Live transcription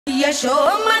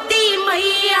यशोमती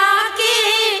मैया के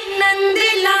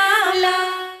नंदलाला।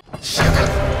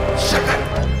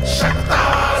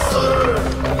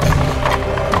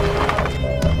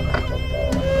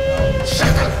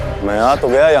 मैं आ तो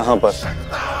गया यहाँ पर,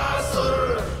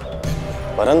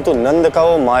 परंतु नंद का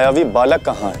वो मायावी बालक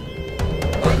कहाँ है?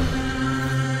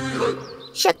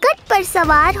 शकट पर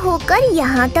सवार होकर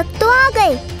यहाँ तक तो आ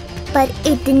गए, पर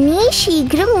इतनी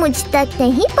शीघ्र मुझ तक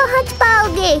नहीं पहुँच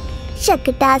पाओगे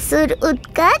शकटासुर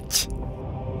उत्कच।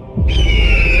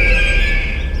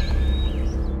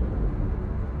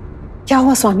 क्या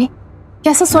हुआ स्वामी?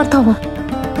 कैसा स्वर था वो?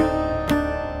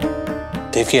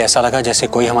 देवकी, ऐसा लगा जैसे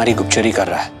कोई हमारी गुप्तचरी कर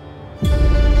रहा है।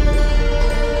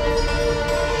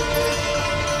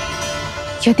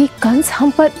 यदि कंस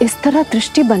हम पर इस तरह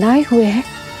दृष्टि बनाए हुए है,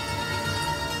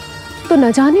 तो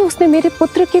न जाने उसने मेरे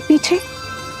पुत्र के पीछे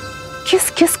किस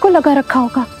किस को लगा रखा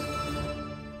होगा।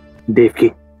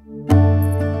 देवकी,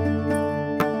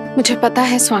 मुझे पता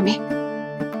है स्वामी,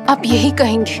 आप यही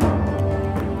कहेंगे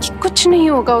कि कुछ नहीं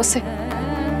होगा उसे,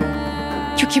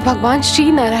 क्योंकि भगवान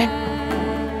श्री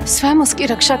नारायण स्वयं उसकी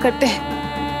रक्षा करते हैं।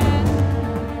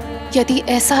 यदि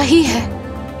ऐसा ही है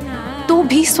तो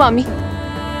भी स्वामी,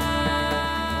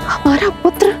 हमारा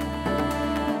पुत्र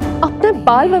अपने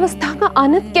बाल व्यवस्था का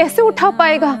आनंद कैसे उठा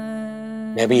पाएगा?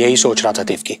 मैं भी यही सोच रहा था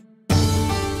देवकी।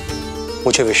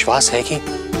 मुझे विश्वास है कि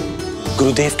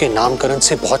गुरुदेव के नामकरण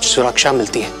से बहुत सुरक्षा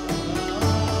मिलती है।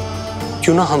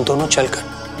 क्यों ना हम दोनों चलकर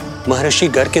महर्षि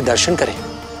गर के दर्शन करें?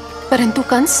 परंतु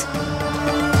कंस,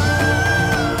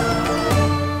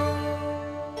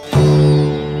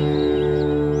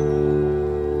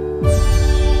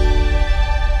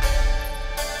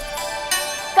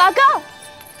 काका,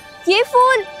 ये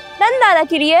फूल नंदलाला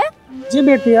के लिए है? जी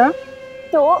बेटिया।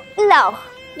 तो लाओ,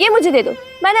 ये मुझे दे दो,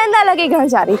 मैं नंदलाला के घर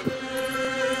जा रही थी।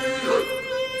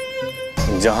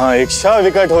 जहाँ इच्छा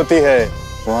विकट होती है,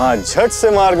 वहाँ झट से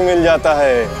मार्ग मिल जाता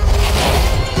है।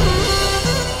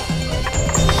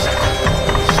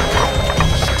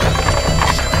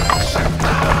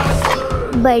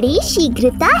 बड़ी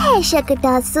शीघ्रता है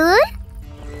शकटासुर।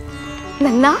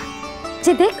 नन्ना,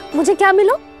 जी देख मुझे क्या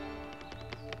मिलो।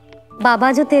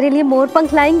 बाबा जो तेरे लिए मोर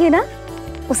पंख लाएंगे ना,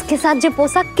 उसके साथ जो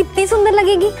पोशाक कितनी सुंदर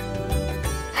लगेगी,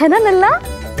 है ना नन्ना?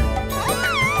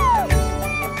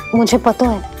 मुझे पता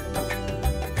है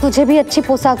तुझे भी अच्छी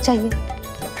पोशाक चाहिए,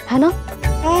 है ना?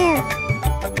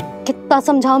 कितना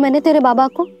समझाओ मैंने तेरे बाबा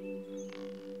को,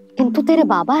 किंतु तेरे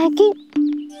बाबा है कि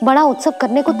बड़ा उत्सव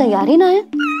करने को तैयार ही ना है।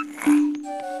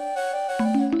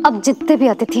 अब जितने भी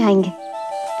अतिथि आएंगे,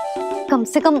 कम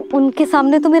से कम उनके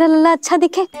सामने तो मेरा लल्ला अच्छा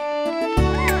दिखे।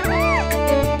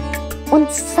 उन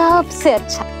सब से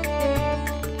अच्छा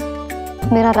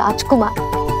मेरा राजकुमार।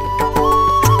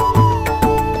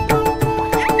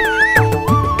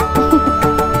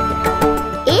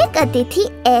 एक अतिथि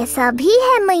ऐसा भी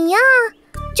है मैया,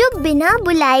 जो बिना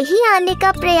बुलाए ही आने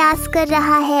का प्रयास कर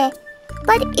रहा है,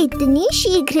 पर इतनी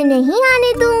शीघ्र नहीं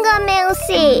आने दूंगा मैं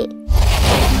उसे।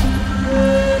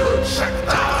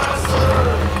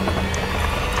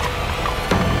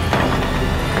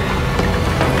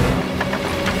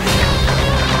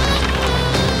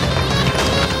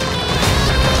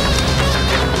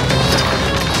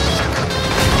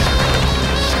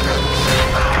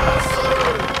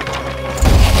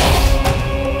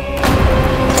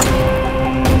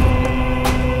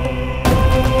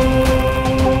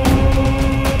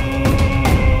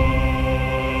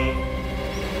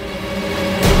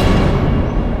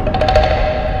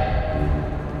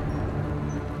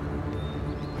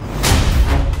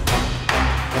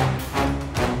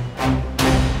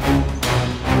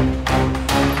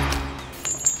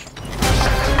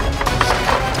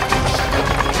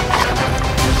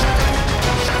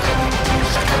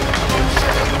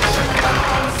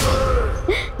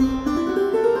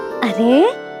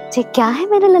 ये क्या है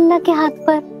मेरे लल्ला के हाथ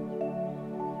पर?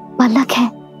 बालक है।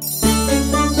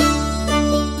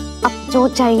 अब जो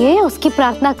चाहिए उसकी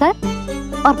प्रार्थना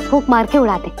कर और फूंक मार के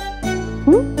उड़ा दे।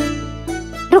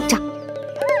 रुक जा,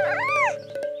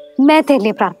 मैं तेरे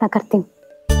लिए प्रार्थना करती हूँ।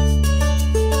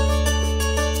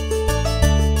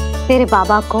 तेरे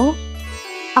बाबा को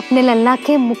अपने लल्ला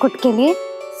के मुकुट के लिए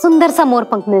सुंदर सा मोर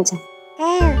पंख मिल जाए।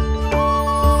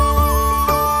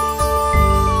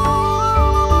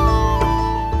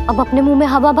 अब अपने मुंह में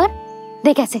हवा भर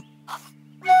दे कैसे,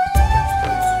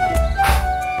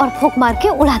 और फूंक मार के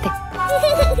उड़ा दे।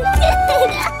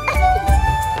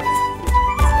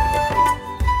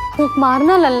 फूंक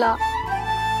मारना लल्ला,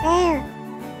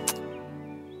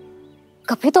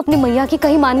 कभी तो अपनी मैया की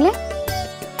कहीं मान ले।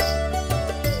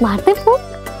 मारते फूंक।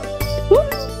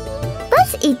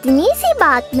 बस इतनी सी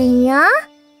बात मैया,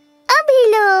 अभी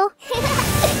लो।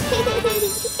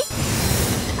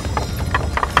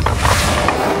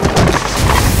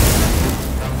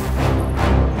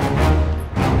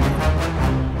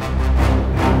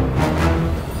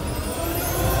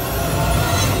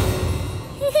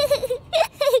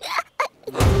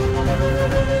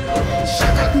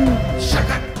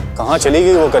 कहाँ चली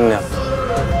गई वो कन्या?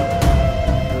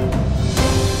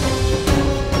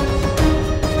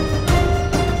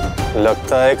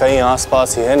 लगता है कहीं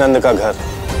आसपास ही है नंद का घर।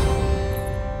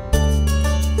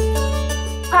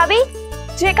 भाभी,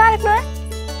 ये कहाँ रखना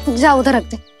है? जा उधर रख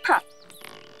दे। हाँ।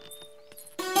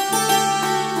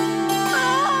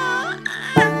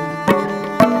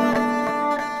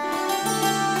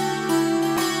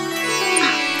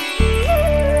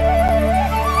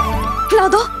 खिला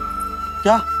दो।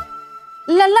 क्या?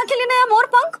 लल्ला के लिए नया मोर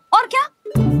पंख। और क्या?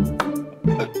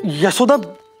 यशोदा,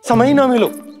 समय ही ना मिलो,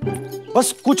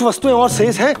 बस कुछ वस्तुएं और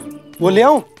शेष हैं, वो ले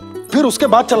आऊं, फिर उसके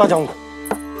बाद चला जाऊंगा।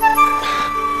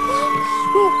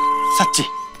 सच्ची।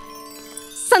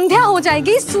 संध्या हो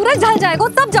जाएगी, सूरज ढल जाएगा,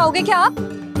 तब जाओगे क्या आप?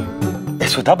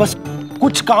 यशोदा, बस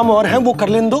कुछ काम और हैं, वो कर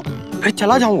लेने दो, फिर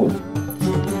चला जाऊंगा।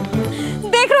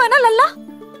 देख रहे हो ना लल्ला,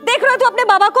 देख रहे हो तू अपने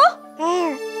बाबा को?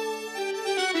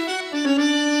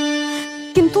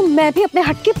 किंतु मैं भी अपने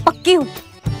हट की पक्की हूँ।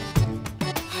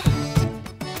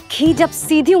 घी जब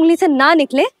सीधी उंगली से ना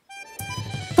निकले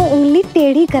तो उंगली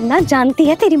टेढ़ी करना जानती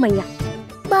है तेरी मैया।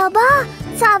 बाबा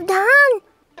सावधान,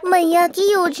 मैया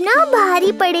की योजना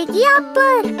भारी पड़ेगी आप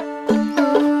पर।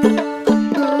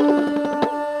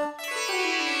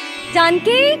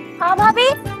 जानकी। हाँ भाभी।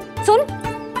 सुन,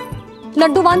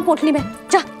 लड्डू बांध पोटली में,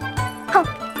 जा। हाँ,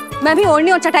 मैं भी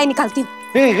ओढ़नी और चटाई निकालती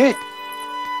हूँ।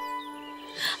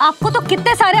 आपको तो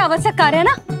कितने सारे आवश्यक कार्य है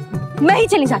ना, मैं ही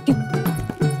चली जाती हूँ।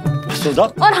 यशोदा।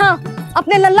 और हाँ,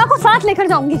 अपने लल्ला को साथ लेकर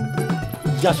जाऊंगी।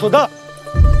 यशोदा,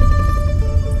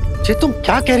 ये तुम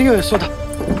क्या कह रही हो यशोदा?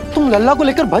 तुम लल्ला को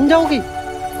लेकर बन जाओगी?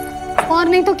 और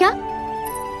नहीं तो क्या,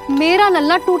 मेरा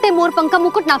लल्ला टूटे मोर पंख का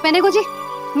मुकुट ना पहने को जी,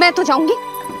 मैं तो जाऊंगी।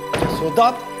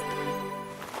 यशोदा।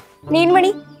 नील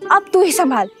मणि, अब तू ही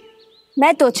संभाल,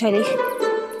 मैं तो चली।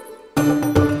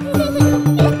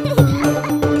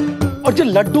 और ये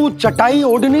लड्डू, चटाई,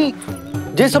 ओढ़नी,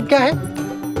 ये सब क्या है?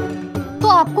 तो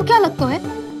आपको क्या लगता है,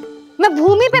 मैं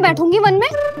भूमि पे बैठूंगी वन में,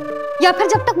 या फिर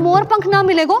जब तक मोर पंख ना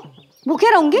मिलेगा भूखे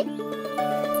रहूंगी?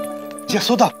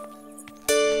 यशोदा,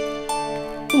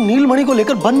 तुम नील मणि को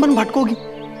लेकर बन बन भटकोगी।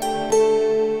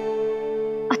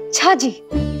 अच्छा जी,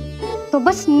 तो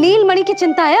बस नील मणि की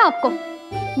चिंता है आपको,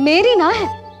 मेरी ना है।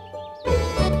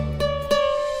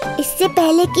 इससे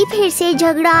पहले कि फिर से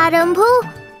झगड़ा आरंभ हो,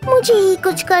 मुझे ही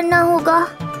कुछ करना होगा।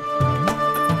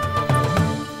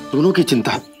 दोनों की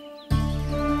चिंता,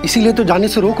 इसीलिए तो जाने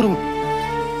से रोक रहा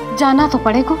हूं। जाना तो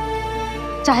पड़ेगा,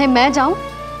 चाहे मैं जाऊं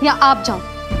या आप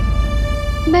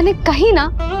जाओ। मैंने कहीं ना,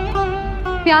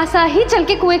 प्यासा ही चल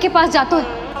के कुएं के पास जाता है,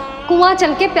 कुआं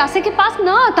चल के प्यासे के पास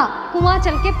ना आता, कुआं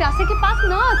चल के प्यासे के पास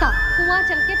ना आता, कुआं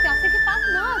चल के प्यासे के पास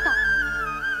ना आता।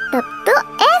 तब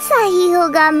तो ऐसा ही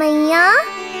होगा मैया।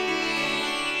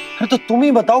 तो तुम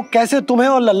ही बताओ, कैसे तुम्हें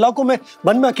और लल्ला को मैं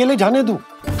वन में अकेले जाने दूं?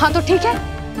 हाँ तो ठीक है,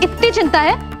 इतनी चिंता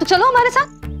है तो चलो हमारे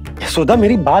साथ। यशोदा,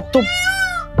 मेरी बात तो।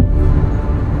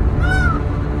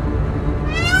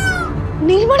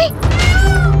 नीलमणि,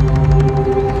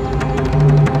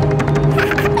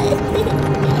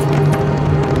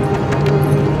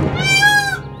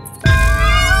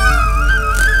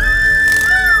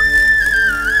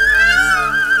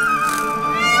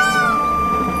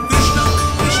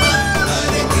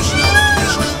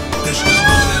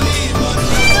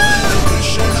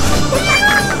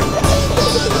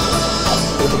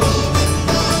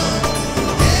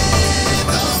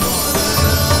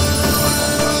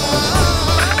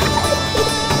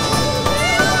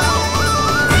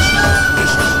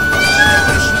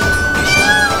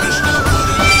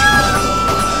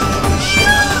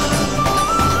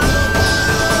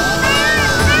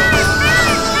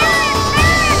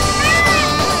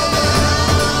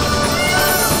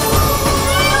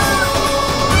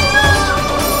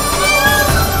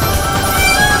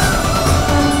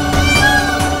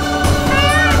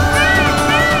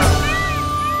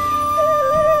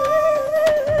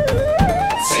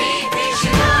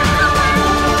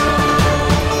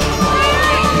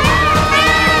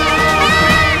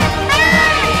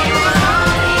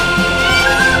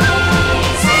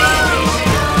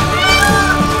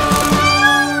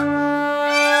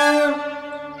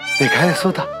 देखा है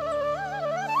यशोदा,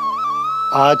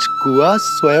 आज कुआं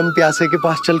स्वयं प्यासे के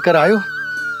पास चलकर आयो।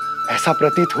 ऐसा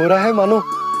प्रतीत हो रहा है मानो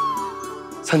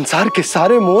संसार के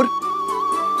सारे मोर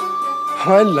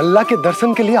हमारे लल्ला के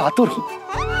दर्शन के लिए आतुर हो।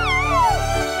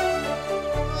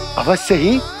 अवश्य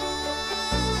ही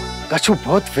कछु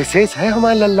बहुत विशेष है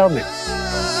हमारे लल्ला में।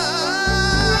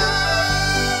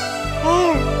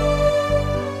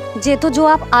 ये तो जो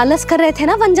आप आलस कर रहे थे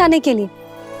ना वन जाने के लिए,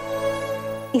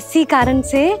 इसी कारण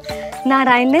से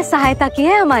नारायण ने सहायता की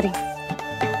है हमारी।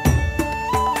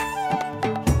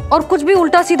 और कुछ भी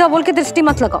उल्टा सीधा बोल के दृष्टि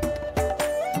मत लगाओ।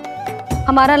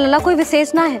 हमारा लल्ला कोई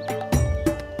विशेष ना है,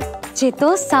 ये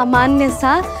तो सामान्य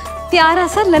सा प्यारा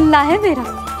सा लल्ला है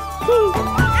मेरा।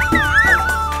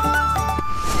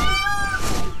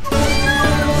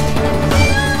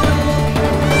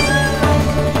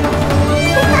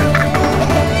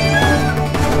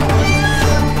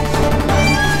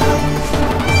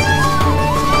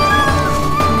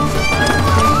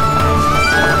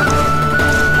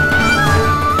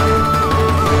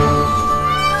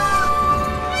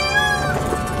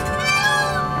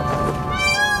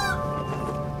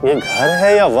 ये घर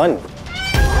है या वन?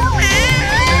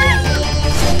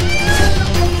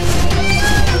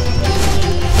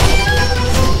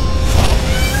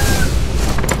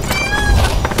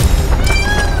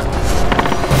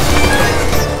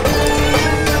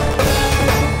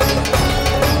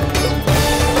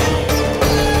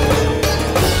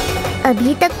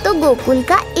 अभी तक तो गोकुल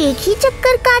का एक ही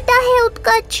चक्कर काटा है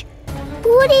उत्कर्ष।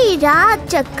 पूरी रात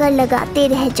चक्कर लगाते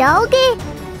रह जाओगे,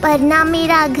 पर ना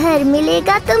मेरा घर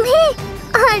मिलेगा तुम्हें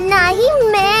और ना ही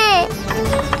मैं।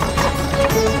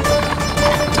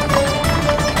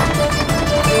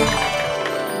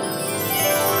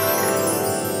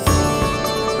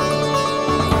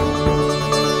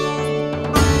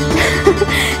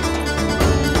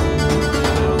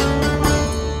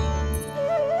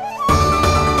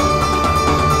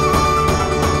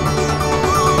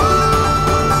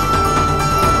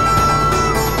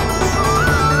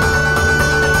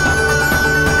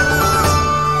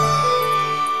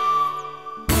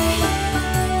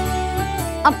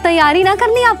 अब तैयारी ना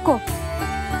करनी आपको?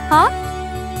 हाँ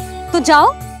तो जाओ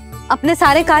अपने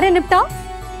सारे कार्य निपटाओ।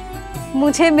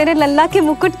 मुझे मेरे लल्ला के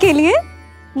मुकुट के लिए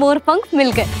मोर पंख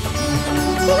मिल गए।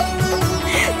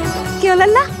 क्यों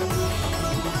लल्ला,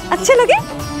 अच्छे लगे?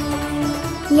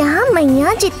 यहाँ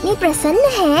मैया जितनी प्रसन्न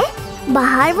है,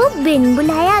 बाहर वो बिन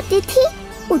बुलाए आती थी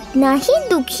उतना ही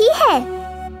दुखी है।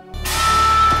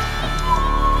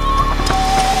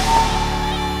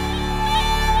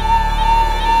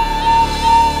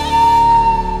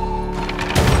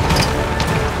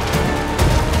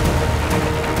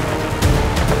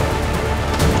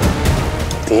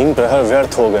 तीन प्रहर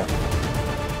व्यर्थ हो गए,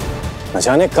 न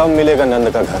जाने कब मिलेगा नंद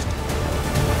का घर।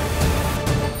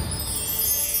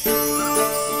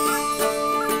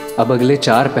 अब अगले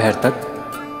 4 पहर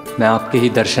तक मैं आपके ही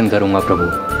दर्शन करूंगा प्रभु।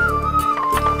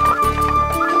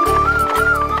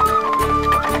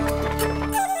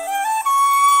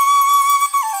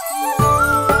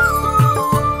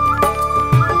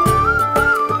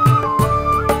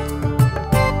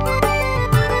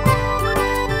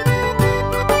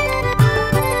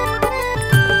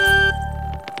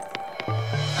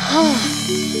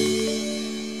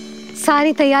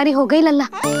 सारी तैयारी हो गई लल्ला,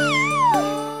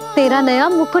 तेरा नया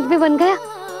मुकुट भी बन गया।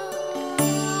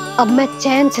 अब मैं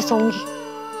चैन से सोऊंगी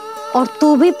और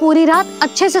तू भी पूरी रात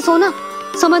अच्छे से सोना,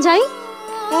 समझ आई?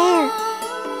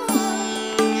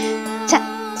 चल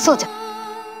सो जा।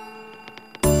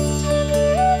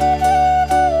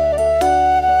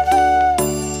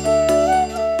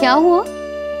 क्या हुआ,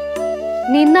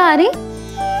 नींद ना आ रही?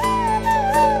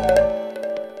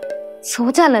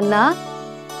 सो जा लल्ला,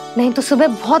 नहीं तो सुबह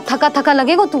बहुत थका थका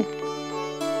लगेगा तू।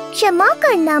 क्षमा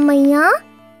करना मैया,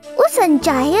 उस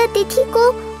अनचाहे अतिथि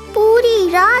को पूरी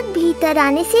रात भीतर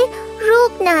आने से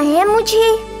रोकना है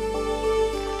मुझे।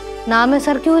 ना में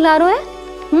सर क्यों हिला रहे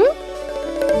हो?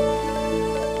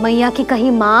 मैया की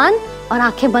कहीं मान और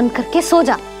आंखें बंद करके सो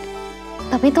जा,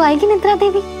 तभी तो आएगी निद्रा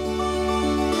देवी।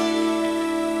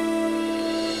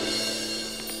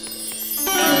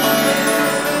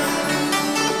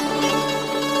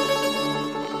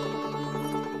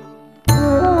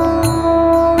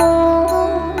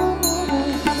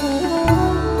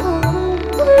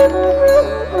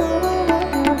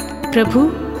 प्रभु,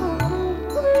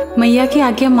 मैया की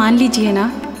आज्ञा मान लीजिए ना।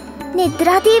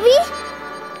 निद्रा देवी?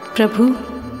 प्रभु,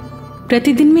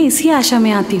 प्रतिदिन मैं इसी आशा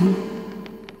में आती हूँ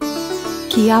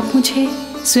कि आप मुझे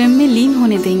स्वयं में लीन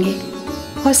होने देंगे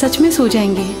और सच में सो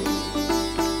जाएंगे,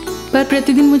 पर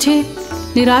प्रतिदिन मुझे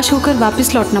निराश होकर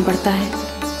वापस लौटना पड़ता है।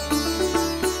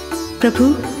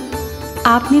 प्रभु,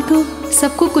 आपने तो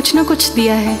सबको कुछ ना कुछ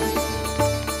दिया है,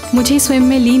 मुझे स्वयं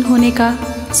में लीन होने का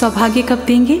सौभाग्य कब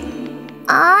देंगे?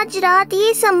 आज रात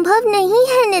ये संभव नहीं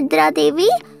है निद्रा देवी,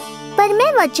 पर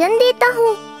मैं वचन देता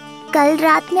हूँ कल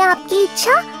रात में आपकी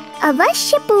इच्छा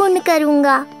अवश्य पूर्ण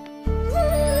करूँगा।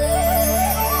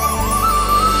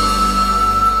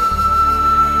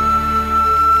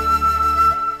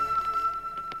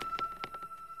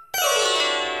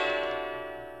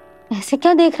 ऐसे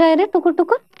क्या देख रहा है रे टुकुर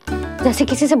टुकुर, जैसे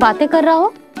किसी से बातें कर रहा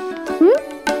हो?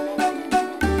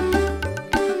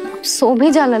 सो भी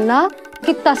जा लल्ला,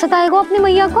 कितना सताएगा अपनी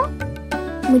मैया को।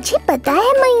 मुझे पता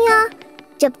है मैया,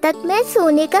 जब तक मैं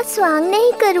सोने का स्वांग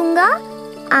नहीं करूँगा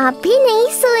आप भी नहीं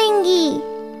सोएंगी।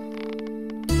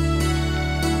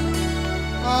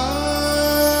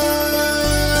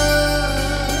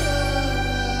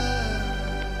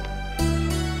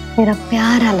 मेरा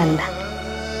प्यारा लल्ला।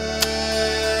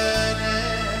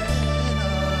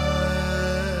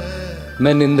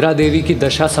 मैं निंद्रा देवी की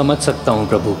दशा समझ सकता हूँ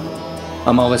प्रभु।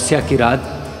 अमावस्या की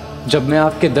रात जब मैं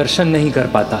आपके दर्शन नहीं कर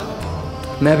पाता,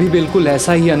 मैं भी बिल्कुल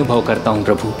ऐसा ही अनुभव करता हूँ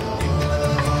प्रभु।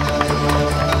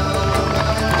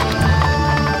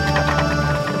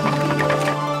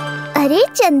 अरे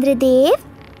चंद्रदेव,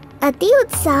 अति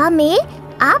उत्साह में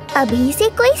आप अभी से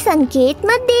कोई संकेत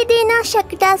मत दे देना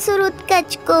शक्टासुर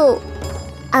उत्कच को।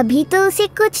 अभी तो उसे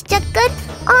कुछ चक्कर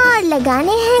और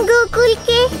लगाने हैं गोकुल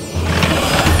के।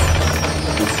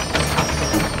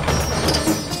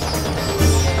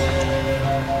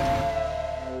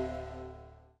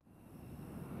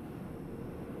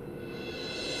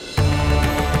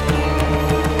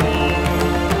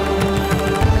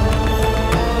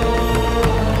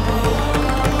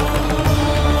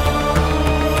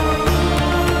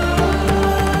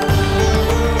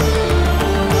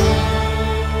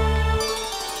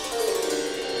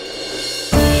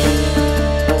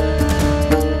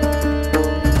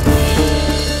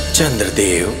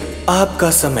 चंद्रदेव, आपका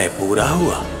समय पूरा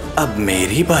हुआ, अब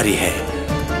मेरी बारी है।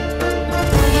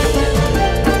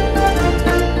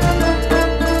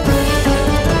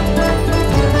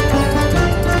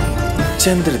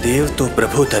 चंद्रदेव तो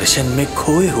प्रभु दर्शन में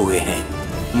खोए हुए हैं,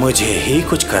 मुझे ही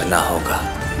कुछ करना होगा।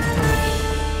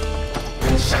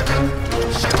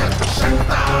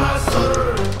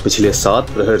 पिछले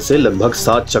 7 प्रहर से लगभग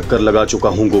 7 चक्कर लगा चुका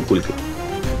हूँ गोकुल के।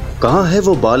 कहाँ है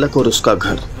वो बालक और उसका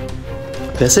घर?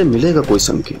 कैसे मिलेगा कोई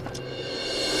संकेत?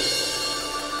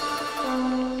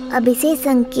 अब इसे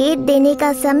संकेत देने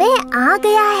का समय आ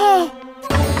गया है।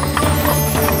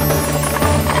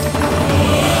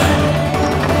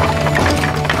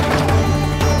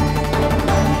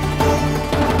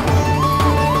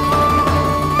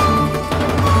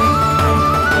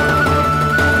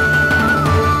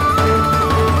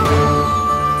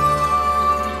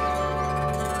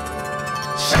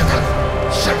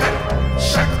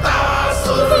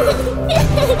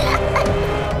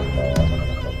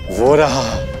 वो रहा।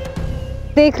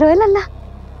 देख रहे हो लल्ला,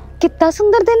 कितना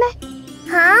सुंदर दिन है।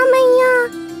 हाँ मैया,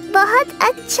 बहुत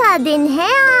अच्छा दिन है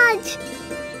आज।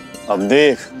 अब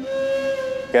देख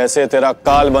कैसे तेरा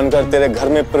काल बनकर तेरे घर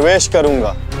में प्रवेश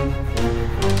करूंगा,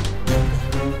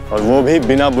 और वो भी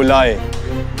बिना बुलाए।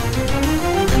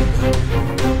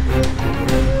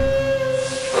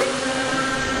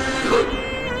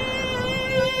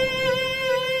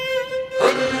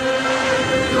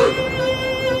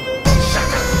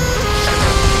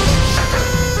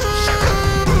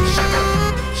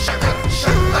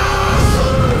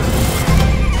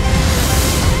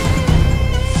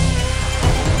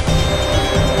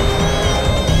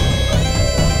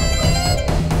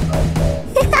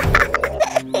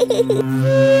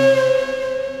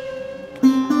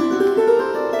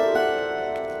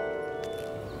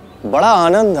 बड़ा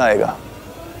आनंद आएगा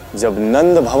जब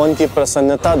नंद भवन की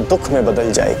प्रसन्नता दुख में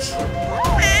बदल जाएगी,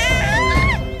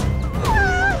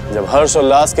 जब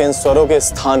हर्षोल्लास के इन स्वरों के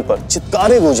स्थान पर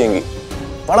चित्कारें गूंजेंगी।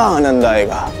 बड़ा आनंद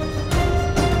आएगा।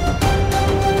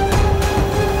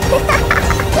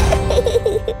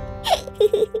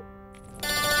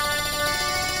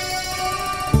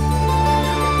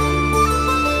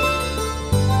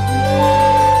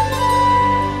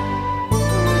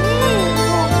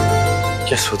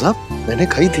 यशोदा, मैंने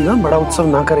कही थी ना बड़ा उत्सव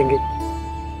ना करेंगे,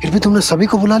 फिर भी तुमने सभी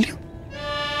को बुला लिया।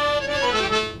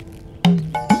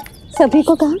 सभी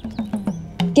को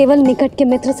कहा? केवल निकट के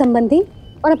मित्र संबंधी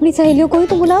और अपनी सहेलियों को ही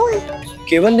तो बुलाओ है।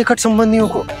 केवल निकट संबंधियों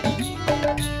को?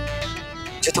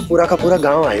 ये तो पूरा का पूरा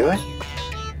गांव आयो है।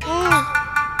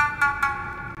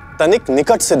 तनिक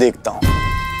निकट से देखता हूं,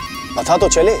 पता तो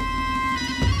चले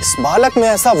इस बालक में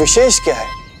ऐसा विशेष क्या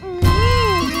है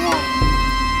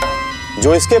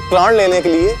जो इसके प्राण लेने के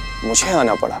लिए मुझे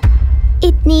आना पड़ा।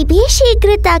 इतनी भी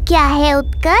शीघ्रता क्या है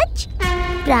उत्कच?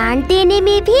 प्राण देने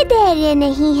में भी धैर्य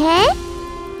नहीं है।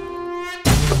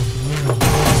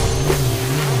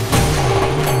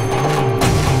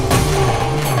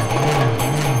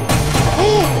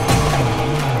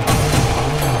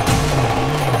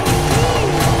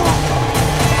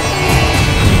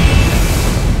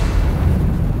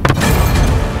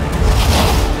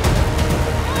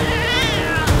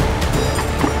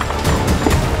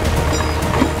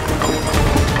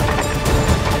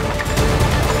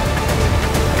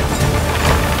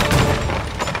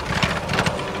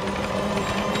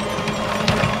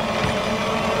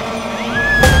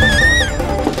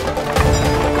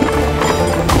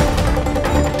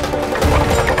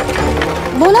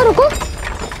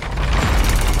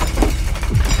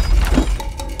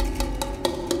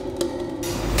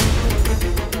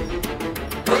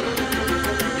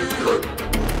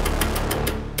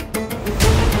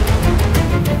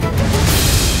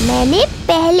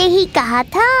 ही कहा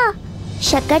था,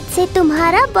 शकट से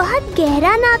तुम्हारा बहुत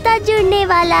गहरा नाता जुड़ने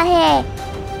वाला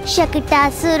है।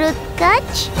 शकटासुर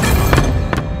उत्कच।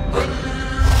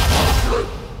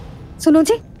 सुनो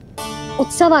जी,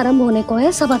 उत्सव आरंभ होने को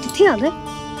है, सब अतिथि आ गए।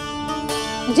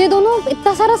 ये दोनों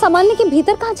इतना सारा सामान लेके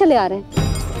भीतर कहाँ चले आ रहे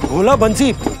हैं? भोला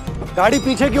बंसी, गाड़ी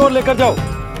पीछे की ओर लेकर जाओ,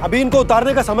 अभी इनको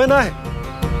उतारने का समय ना है।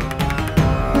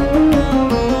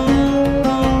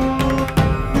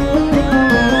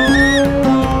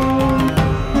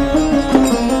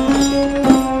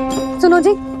 सुनो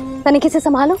जी, तनिके से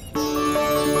संभालो।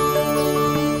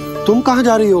 तुम कहाँ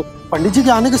जा रही हो? पंडित जी के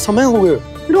आने के समय हो गए।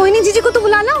 रोहिणी जीजी को तो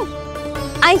बुला लो।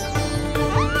 आई।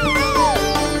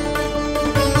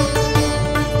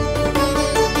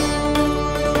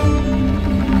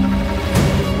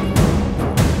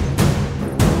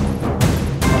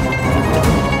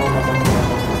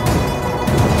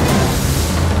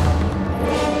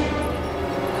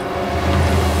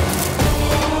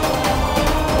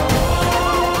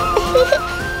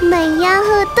 मैया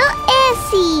हो तो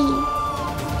ऐसी।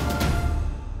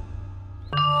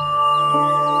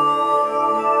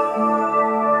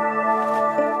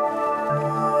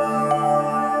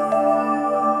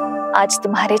 आज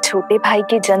तुम्हारे छोटे भाई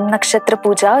की जन्म नक्षत्र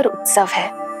पूजा और उत्सव है,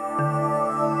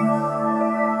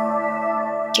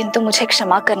 किंतु मुझे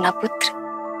क्षमा करना पुत्र,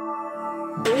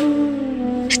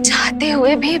 चाहते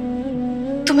हुए भी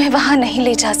तुम्हें वहां नहीं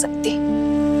ले जा सकती।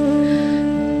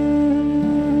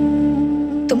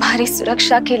 तुम्हारी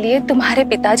सुरक्षा के लिए तुम्हारे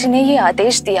पिताजी ने ये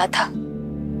आदेश दिया था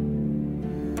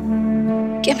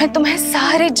कि मैं तुम्हें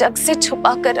सारे जग से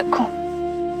छुपा कर रखूं,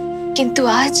 किंतु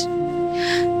आज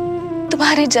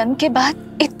तुम्हारे जन्म के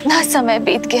बाद इतना समय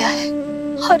बीत गया है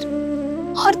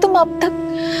और तुम अब तक।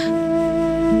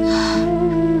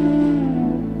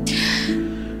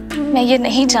 मैं ये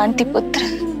नहीं जानती पुत्र,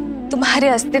 तुम्हारे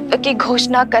अस्तित्व की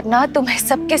घोषणा करना, तुम्हें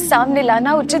सबके सामने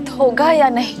लाना उचित होगा या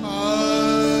नहीं,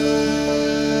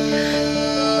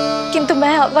 किंतु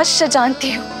मैं अवश्य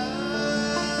जानती हूँ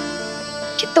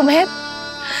कि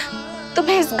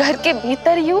तुम्हें इस घर के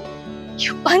भीतर यूं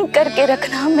बंद करके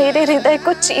रखना मेरे हृदय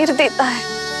को चीर देता है।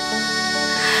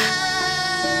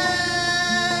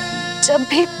 जब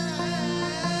भी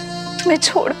तुम्हें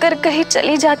छोड़कर कहीं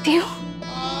चली जाती हूँ,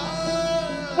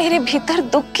 मेरे भीतर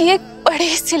दुख की एक बड़ी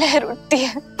सी लहर उठती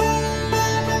है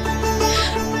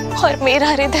और मेरा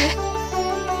हृदय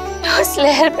उस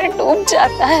लहर में डूब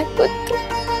जाता है पुत्र।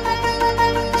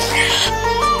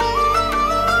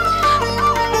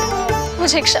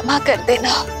 मुझे क्षमा कर देना।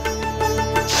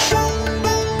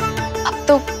 अब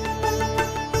तो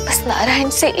बस नारायण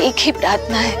से एक ही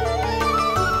प्रार्थना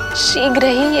है, शीघ्र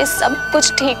ही ये सब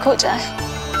कुछ ठीक हो जाए।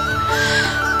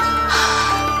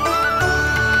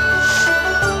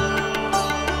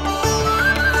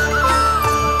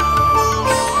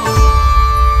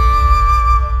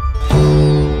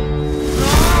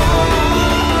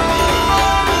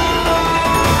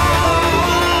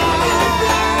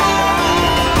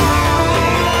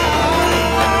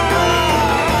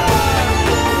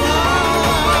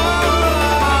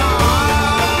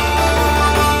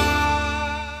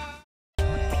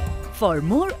 For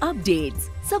more updates,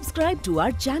 subscribe to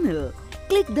our channel,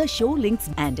 click the show links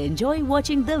and enjoy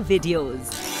watching the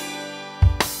videos.